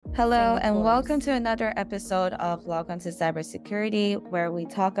Hello, and welcome to another episode of Log On to Cybersecurity, where we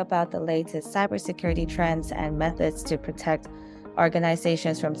talk about the latest cybersecurity trends and methods to protect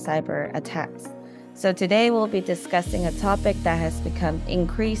organizations from cyber attacks. So today we'll be discussing a topic that has become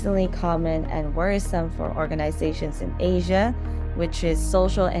increasingly common and worrisome for organizations in Asia, which is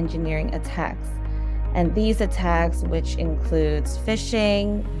social engineering attacks. And these attacks, which includes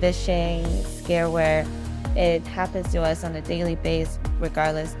phishing, vishing, scareware, it happens to us on a daily basis,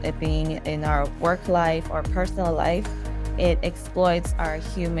 regardless of it being in our work life or personal life. It exploits our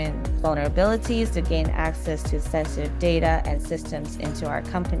human vulnerabilities to gain access to sensitive data and systems into our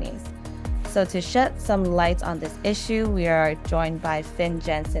companies. So to shed some light on this issue, we are joined by Finn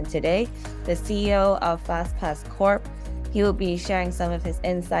Jensen today, the CEO of FastPass Corp. He will be sharing some of his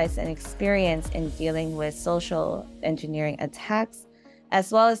insights and experience in dealing with social engineering attacks, as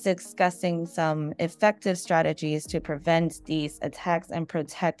well as discussing some effective strategies to prevent these attacks and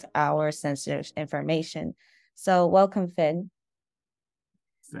protect our sensitive information. So welcome, Finn.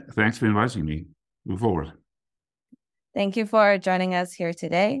 Thanks for inviting me. Move forward. Thank you for joining us here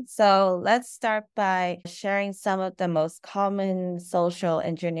today. So let's start by sharing some of the most common social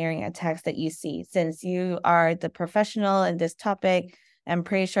engineering attacks that you see. Since you are the professional in this topic, I'm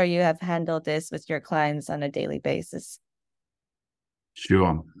pretty sure you have handled this with your clients on a daily basis.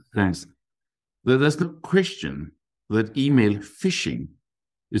 Sure, thanks. There's no question that email phishing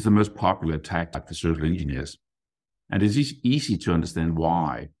is the most popular attack for social engineers. And it's easy to understand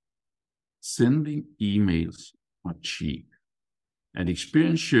why. Sending emails are cheap, and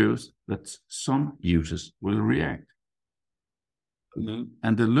experience shows that some users will react.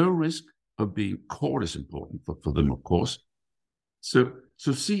 And the low risk of being caught is important for them, of course. So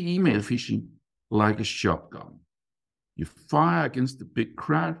see email phishing like a shotgun. You fire against the big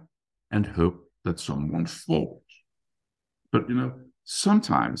crowd and hope that someone falls. But,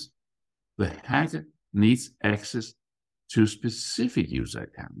 sometimes the hacker needs access to specific user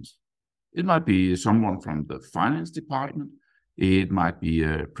accounts. It might be someone from the finance department. It might be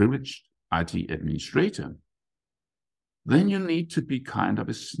a privileged IT administrator. Then you need to be kind of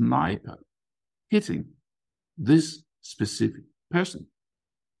a sniper, hitting this specific person.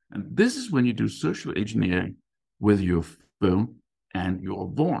 And this is when you do social engineering with your phone and your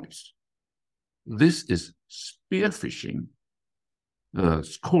voice. This is spear phishing.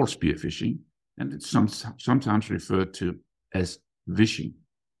 It's called spear phishing, and it's sometimes referred to as vishing.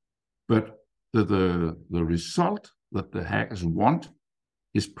 But the result that the hackers want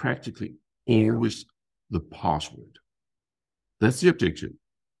is practically always the password. That's the objective.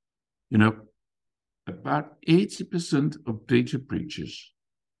 About 80% of data breaches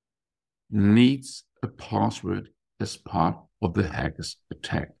needs a password as part of the hacker's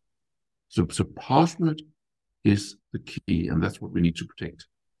attack. So password is the key, and that's what we need to protect.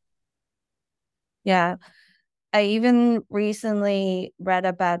 Yeah. I even recently read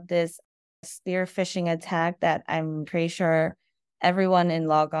about this spear phishing attack that I'm pretty sure everyone in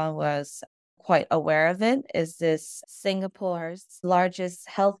Logon was quite aware of. It is this Singapore's largest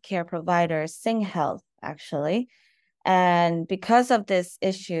healthcare provider, SingHealth, actually. And because of this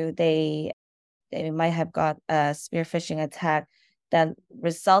issue, they might have got a spear phishing attack that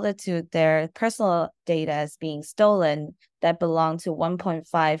resulted to their personal data as being stolen that belonged to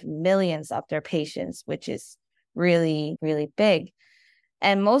 1.5 million of their patients, which is really, really big.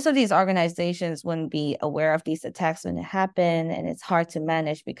 And most of these organizations wouldn't be aware of these attacks when it happen, and it's hard to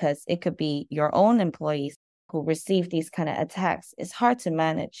manage because it could be your own employees who receive these kind of attacks. It's hard to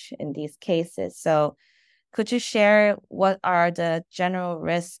manage in these cases. So could you share what are the general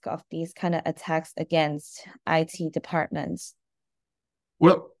risks of these kind of attacks against IT departments?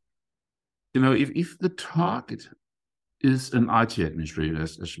 Well, if the target is an IT administrator,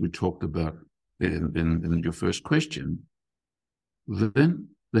 as we talked about in your first question, then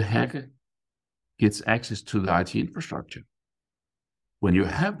the hacker gets access to the IT infrastructure. When you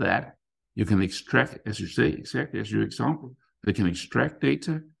have that, you can extract, as you say, exactly as your example, they can extract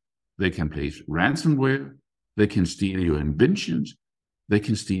data, they can place ransomware, they can steal your inventions, they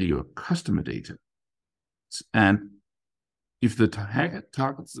can steal your customer data. And if the hacker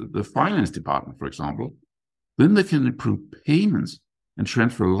targets the finance department, for example, then they can approve payments and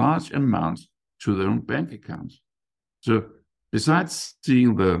transfer large amounts to their own bank accounts. So besides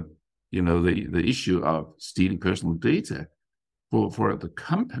seeing the issue of stealing personal data for the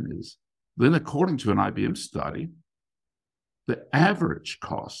companies, then according to an IBM study, the average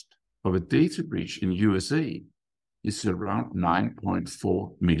cost of a data breach in USA is around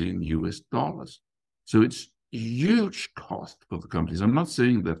 $9.4 million US. So it's a huge cost for the companies. I'm not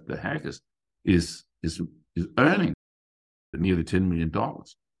saying that the hackers is earning nearly $10 million,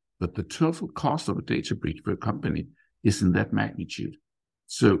 but the total cost of a data breach for a company is in that magnitude.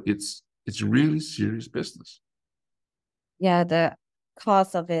 So it's really serious business. Yeah, the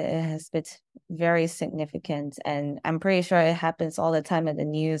cost of it has been very significant. And I'm pretty sure it happens all the time in the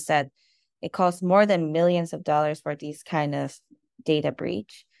news that it costs more than millions of dollars for these kind of data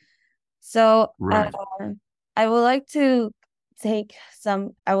breach. So Right. I would like to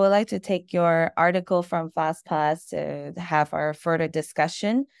take your article from FastPass to have our further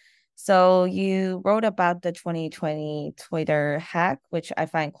discussion. So you wrote about the 2020 Twitter hack, which I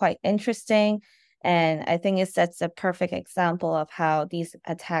find quite interesting. And I think it sets a perfect example of how these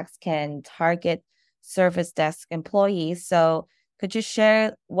attacks can target service desk employees. So could you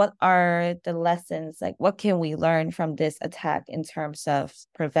share what are the lessons, like what can we learn from this attack in terms of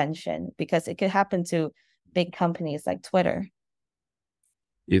prevention? Because it could happen to big companies like Twitter.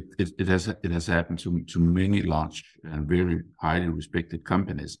 It has happened to many large and very highly respected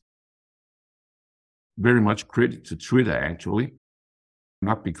companies. Very much credit to Twitter, actually,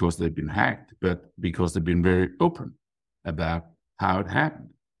 not because they've been hacked, but because they've been very open about how it happened,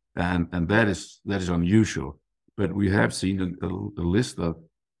 and that is unusual. But we have seen a list of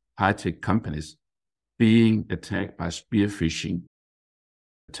high-tech companies being attacked by spear phishing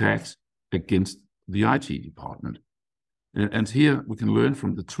attacks against the IT department. And here we can learn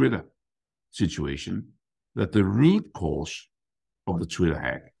from the Twitter situation that the root cause of the Twitter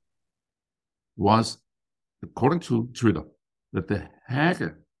hack was, according to Twitter, that the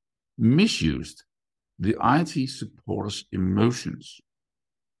hacker misused the IT supporters' emotions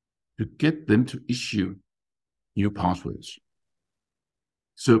to get them to issue new passwords.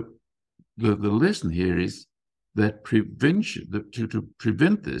 So the lesson here is that to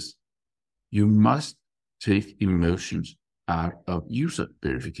prevent this, you must take emotions out of user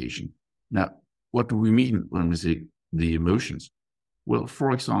verification. Now, what do we mean when we say the emotions? Well,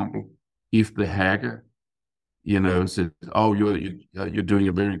 for example, if the hacker, said, "Oh, you're doing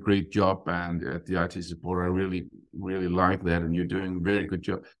a very great job, and at the IT support, I really, really like that, and you're doing a very good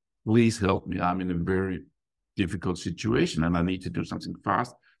job. Please help me. I'm in a very difficult situation, and I need to do something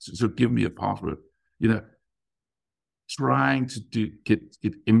fast. So give me a password." Trying to get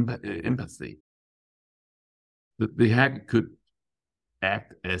empathy. The hacker could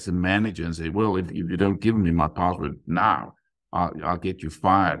act as a manager and say, "Well, if you don't give me my password now, I'll get you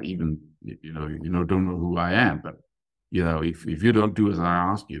fired. Even don't know who I am, but if you don't do as I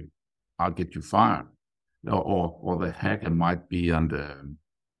ask you, I'll get you fired." Or the hacker might be under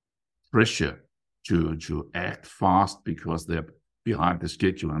pressure to act fast because they're behind the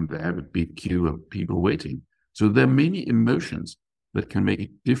schedule and they have a big queue of people waiting. So there are many emotions that can make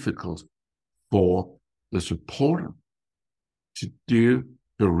it difficult for the supporter to do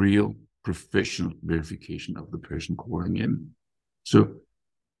a real professional verification of the person calling in. So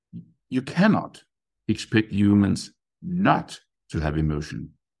you cannot expect humans not to have emotion.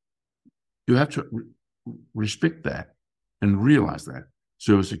 You have to respect that and realize that.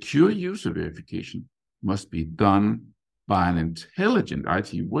 So secure user verification must be done by an intelligent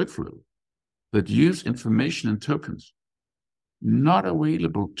IT workflow that use information and tokens not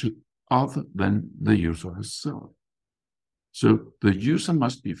available to other than the user herself. So the user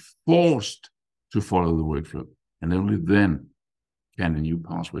must be forced to follow the workflow, and only then can a new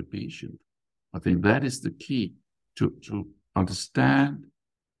password be issued. I think that is the key to understand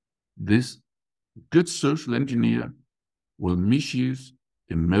this. Good social engineer will misuse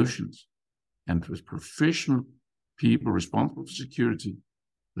emotions, and with professional people responsible for security,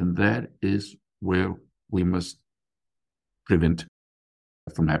 then that is where we must prevent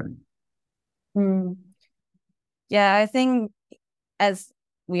from happening. Yeah, I think as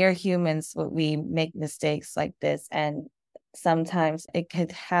we are humans, we make mistakes like this, and sometimes it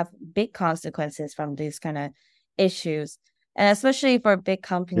could have big consequences from these kind of issues. And especially for big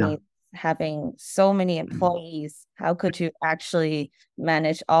companies having so many employees, how could you actually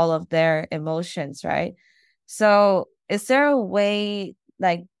manage all of their emotions, right? So is there a way,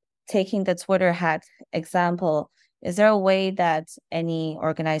 like taking the Twitter hack example, is there a way that any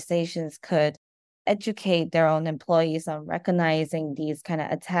organizations could educate their own employees on recognizing these kind of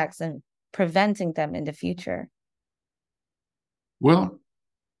attacks and preventing them in the future? Well,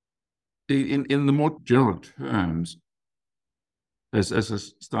 in the more general terms, as I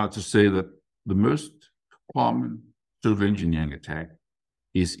start to say that the most common social engineering attack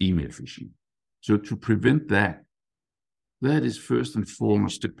is email phishing. So to prevent that is first and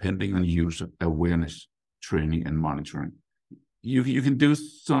foremost depending on user awareness, training, and monitoring. You can do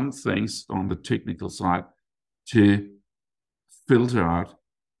some things on the technical side to filter out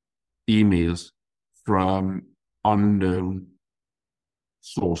emails from unknown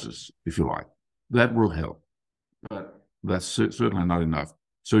sources, if you like. That will help, but that's certainly not enough.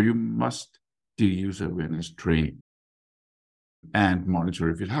 So you must do user awareness training and monitor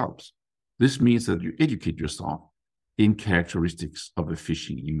if it helps. This means that you educate yourself in characteristics of a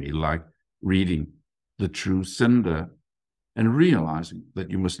phishing email, like reading the true sender and realizing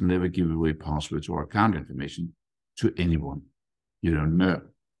that you must never give away passwords or account information to anyone you don't know.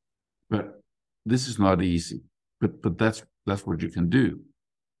 But this is not easy, but that's what you can do.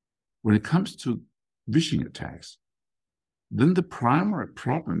 When it comes to phishing attacks, then the primary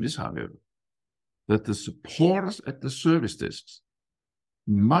problem is, however, that the supporters at the service desks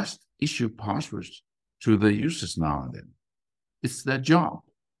must issue passwords to their users now and then. It's their job.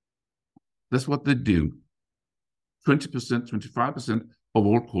 That's what they do. 20%, 25% of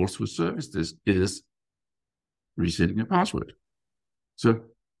all calls to a service desk is resetting a password. So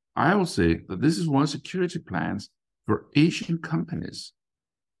I will say that this is why security plans for Asian companies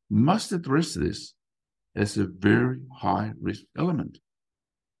must address this as a very high risk element.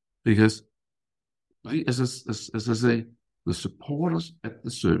 Because, as I say, the supporters at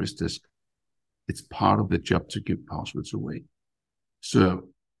the service desk, it's part of their job to give passwords away. So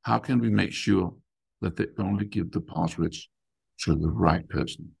how can we make sure that they only give the passwords to the right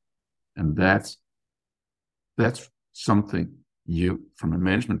person? And that's something you, from a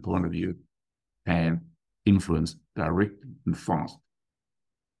management point of view, can influence directly and fast.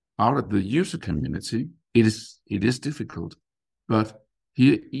 Out of the user community, it is difficult, but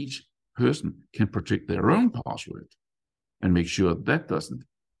here each person can protect their own password and make sure that doesn't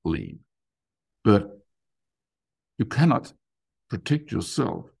leak. But you cannot protect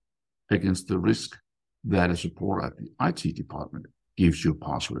yourself against the risk that a supporter at the IT department gives your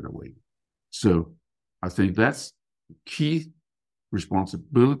password away. So I think that's the key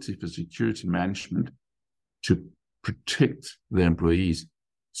responsibility for security management, to protect the employees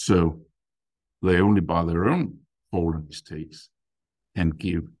so they only by their own fault and mistakes and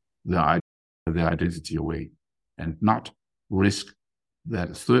give their identity away, and not risk that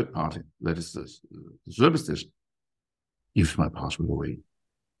a third party, that is the service desk, gives my password away.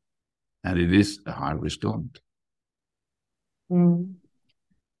 And it is a high risk element.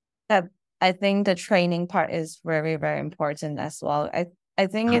 I think the training part is very, very important as well. I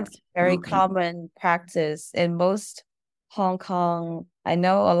think it's very common practice in most Hong Kong. I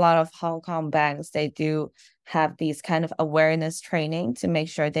know a lot of Hong Kong banks, they do have these kind of awareness training to make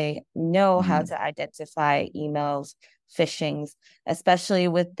sure they know how to identify emails, phishings, especially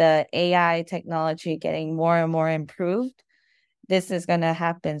with the AI technology getting more and more improved. This is going to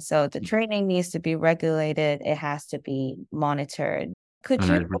happen. So the training needs to be regulated. It has to be monitored. Could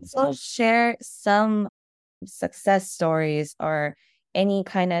you also share some success stories or any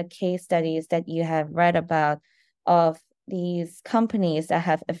kind of case studies that you have read about of these companies that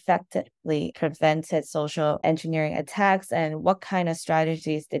have effectively prevented social engineering attacks, and what kind of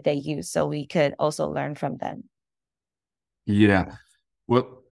strategies did they use so we could also learn from them? Yeah,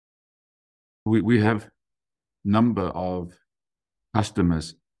 well, we have number of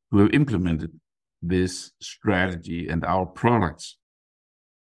customers who have implemented this strategy and our products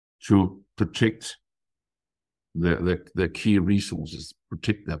to protect the key resources,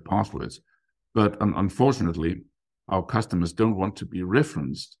 protect their passwords. But unfortunately, our customers don't want to be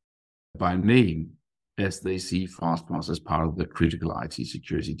referenced by name, as they see FastPass as part of the critical IT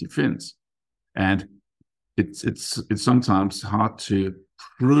security defense. And it's sometimes hard to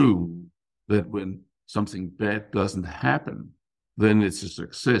prove that when something bad doesn't happen, then it's a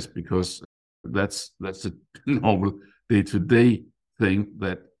success, because that's a normal day-to-day thing,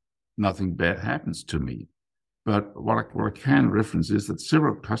 that nothing bad happens to me. But what I can reference is that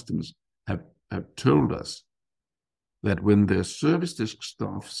several customers have told us that when their service desk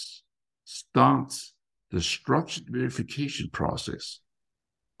staff starts the structured verification process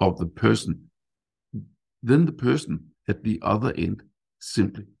of the person, then the person at the other end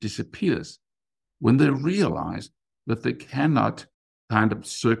simply disappears when they realize that they cannot kind of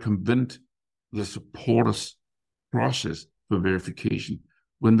circumvent the supporter's process for verification,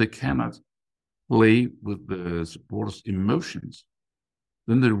 when they cannot play with the supporter's emotions,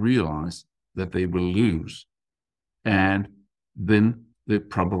 then they realize that they will lose. And then they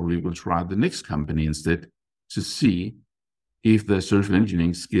probably will try the next company instead to see if their social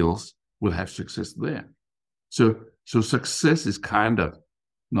engineering skills will have success there. So success is kind of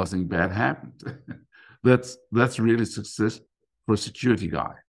nothing bad happened. That's really success for a security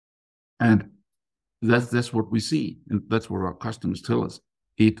guy. And that's what we see. And that's what our customers tell us.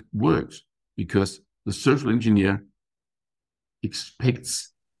 It works because the social engineer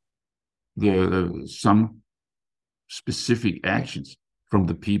expects some specific actions from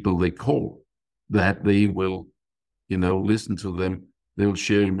the people they call, that they will, listen to them, they will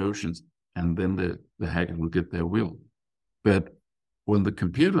share emotions, and then the hacker will get their will. But when the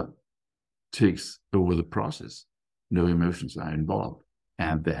computer takes over the process, no emotions are involved,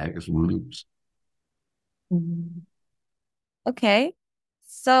 and the hackers will lose. Okay.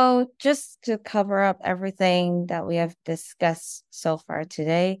 So just to cover up everything that we have discussed so far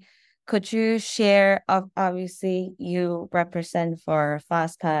today, could you share, obviously you represent for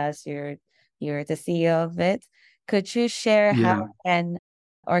FastPass, you're the CEO of it. Could you share how can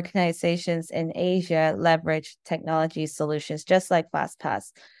organizations in Asia leverage technology solutions just like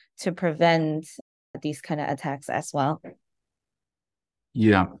FastPass to prevent these kind of attacks as well?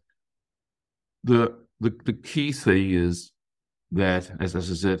 Yeah. The key thing is that, as I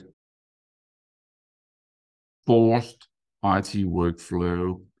said, forced IT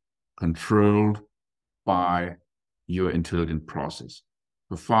workflow controlled by your intelligent process.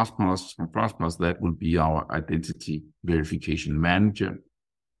 For FastPass, that will be our identity verification manager,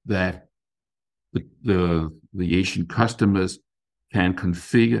 that the Asian customers can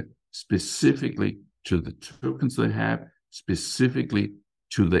configure specifically to the tokens they have, specifically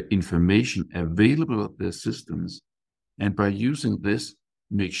to the information available at their systems. And by using this,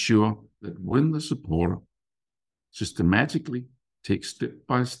 make sure that when the supporter systematically takes step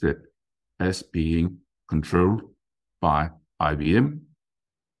by step as being controlled by IBM,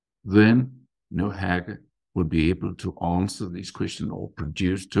 then no hacker will be able to answer these questions or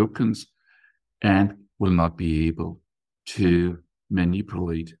produce tokens, and will not be able to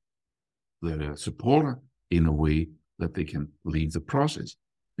manipulate the supporter in a way that they can lead the process,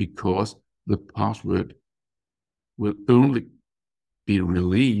 because the password will only be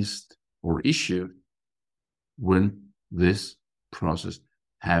released or issued when this process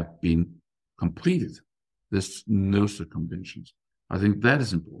have been completed. There's no circumventions. I think that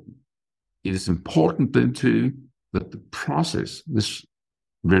is important. It is important then too that the process, this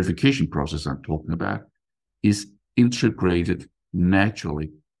verification process I'm talking about, is integrated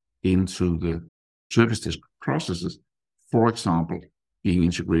naturally into the service desk processes. For example, being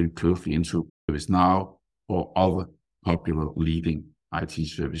integrated closely into ServiceNow or other popular leading IT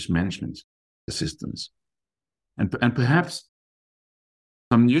service management systems. And perhaps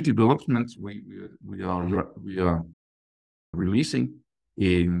some new developments we are releasing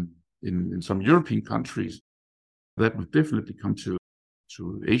in some European countries that will definitely come to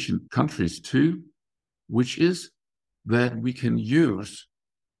Asian countries too, which is that we can use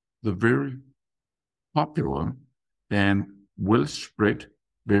the very popular and well-spread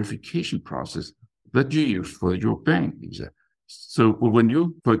verification process that you use for your bank visa. So when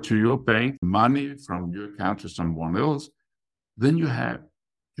you put to your bank money from your account to someone else, then you have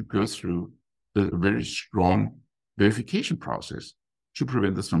to go through a very strong verification process to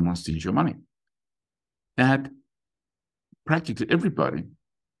prevent that someone steals your money. And practically everybody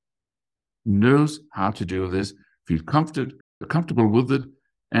knows how to do this, feel comfortable with it.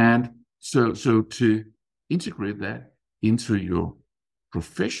 And so to integrate that into your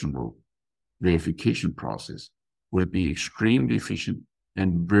professional verification process will be extremely efficient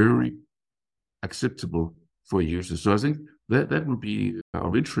and very acceptable for users. So I think that would be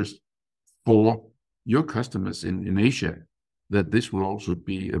of interest for your customers in Asia, that this will also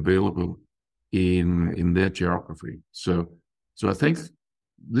be available in their geography. So I think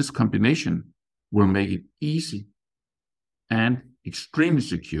this combination will make it easy and extremely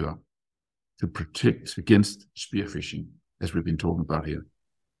secure to protect against spear phishing, as we've been talking about here.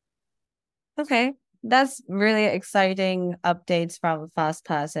 Okay, that's really exciting updates from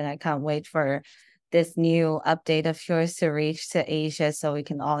FastPass, and I can't wait for this new update of yours to reach to Asia so we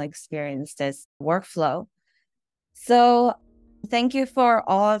can all experience this workflow. So thank you for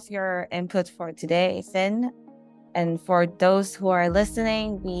all of your input for today, Finn. And for those who are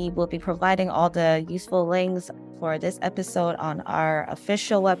listening, we will be providing all the useful links for this episode on our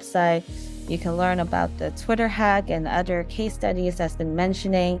official website. You can learn about the Twitter hack and other case studies that's been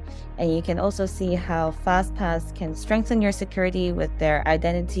mentioning. And you can also see how FastPass can strengthen your security with their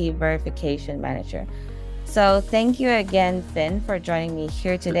identity verification manager. So thank you again, Finn, for joining me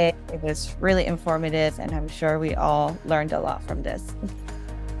here today. It was really informative, and I'm sure we all learned a lot from this.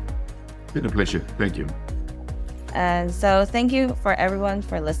 It's been a pleasure. Thank you. And so thank you for everyone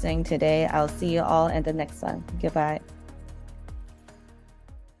for listening today. I'll see you all in the next one. Goodbye.